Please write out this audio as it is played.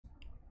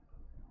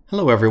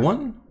Hello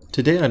everyone.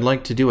 Today I'd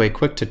like to do a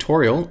quick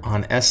tutorial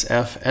on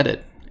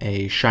SFedit,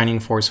 a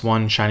Shining Force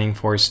 1, Shining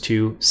Force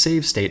 2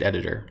 save state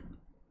editor.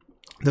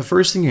 The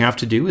first thing you have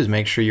to do is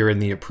make sure you're in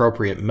the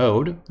appropriate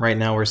mode. Right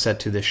now we're set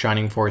to the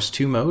Shining Force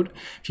 2 mode.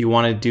 If you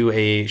want to do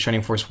a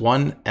Shining Force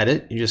 1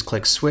 edit, you just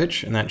click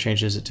switch and that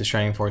changes it to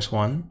Shining Force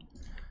 1.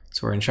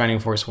 So we're in Shining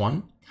Force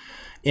 1.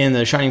 In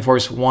the Shining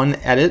Force 1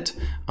 edit,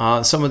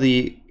 some of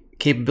the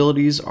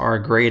capabilities are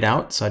grayed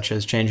out, such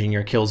as changing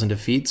your kills and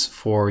defeats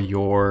for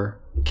your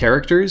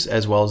characters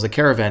as well as the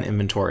caravan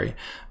inventory.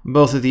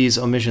 Both of these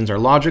omissions are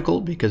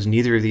logical because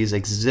neither of these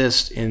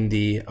exist in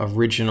the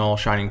original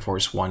Shining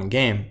Force 1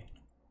 game.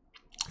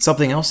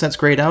 Something else that's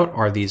grayed out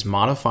are these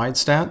modified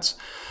stats.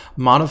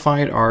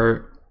 Modified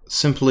are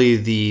simply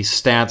the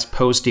stats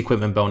post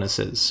equipment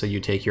bonuses. So you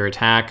take your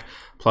attack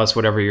plus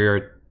whatever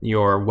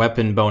your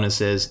weapon bonus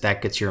is,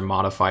 that gets your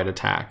modified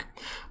attack.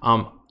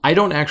 I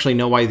don't actually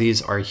know why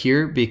these are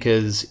here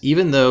because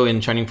even though in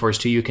Shining Force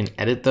 2 you can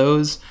edit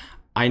those,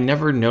 I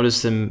never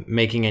noticed them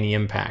making any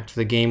impact.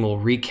 The game will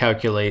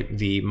recalculate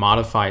the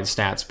modified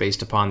stats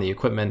based upon the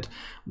equipment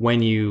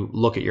when you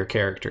look at your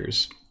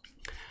characters.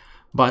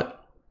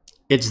 But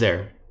it's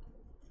there.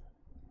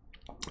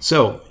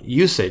 So,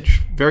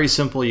 usage. Very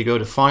simple. You go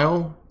to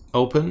File,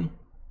 Open.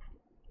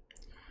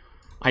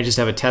 I just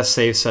have a test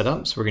save set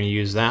up, so we're going to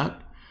use that.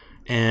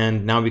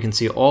 And now we can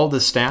see all the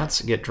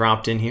stats get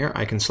dropped in here.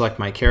 I can select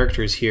my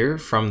characters here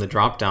from the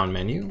drop-down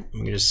menu.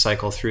 We can just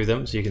cycle through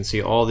them so you can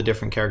see all the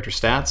different character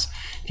stats.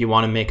 If you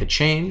want to make a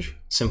change,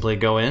 simply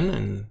go in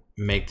and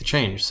make the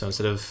change. So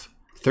instead of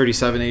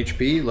 37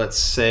 HP, let's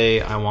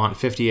say I want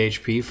 50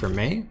 HP for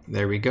May.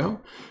 There we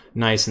go.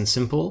 Nice and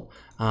simple.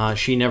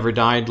 She never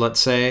died, let's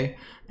say.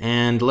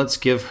 And let's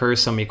give her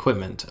some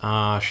equipment.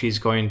 She's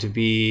going to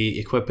be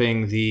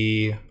equipping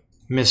the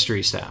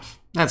mystery staff.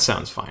 That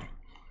sounds fine.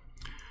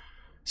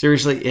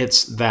 Seriously,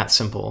 it's that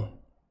simple.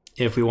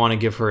 If we want to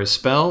give her a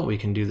spell, we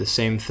can do the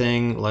same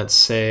thing. Let's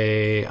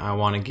say I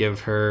want to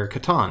give her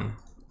Catan,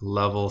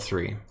 level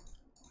 3.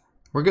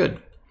 We're good.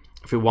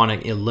 If we want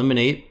to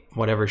eliminate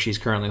whatever she's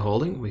currently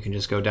holding, we can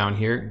just go down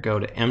here, go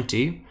to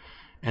empty,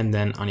 and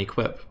then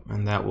unequip.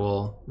 And that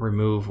will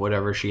remove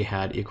whatever she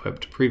had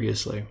equipped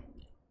previously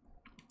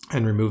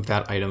and remove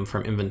that item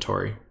from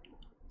inventory.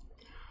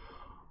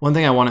 One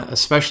thing I want to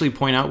especially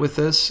point out with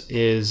this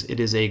is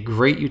it is a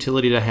great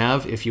utility to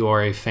have if you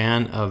are a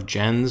fan of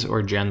Gens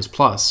or Gens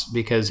Plus,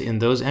 because in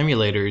those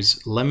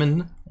emulators,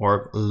 Lemon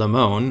or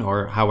Lemon,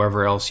 or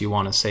however else you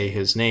want to say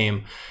his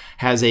name,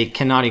 has a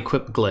cannot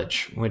equip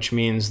glitch, which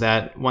means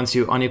that once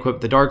you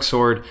unequip the Dark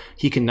Sword,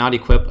 he cannot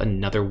equip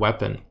another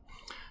weapon.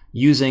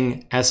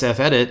 Using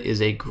SFedit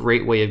is a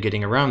great way of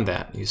getting around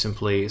that. You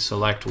simply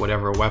select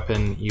whatever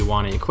weapon you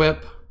want to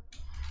equip,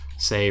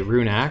 say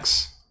Rune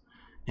Axe,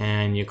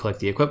 and you click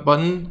the equip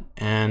button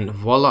and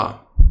voila.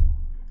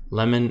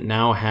 Lemon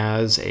now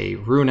has a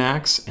Rune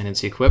Axe and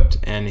it's equipped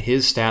and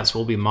his stats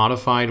will be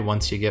modified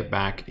once you get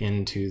back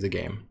into the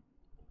game.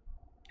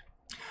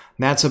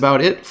 That's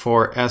about it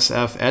for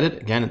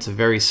SFedit. Again, it's a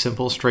very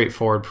simple,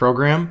 straightforward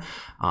program.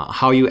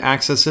 How you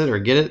access it or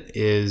get it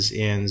is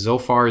in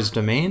Zophar's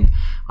domain.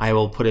 I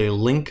will put a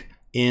link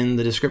in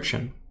the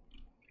description.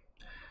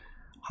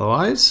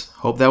 Otherwise,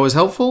 hope that was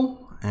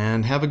helpful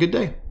and have a good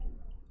day.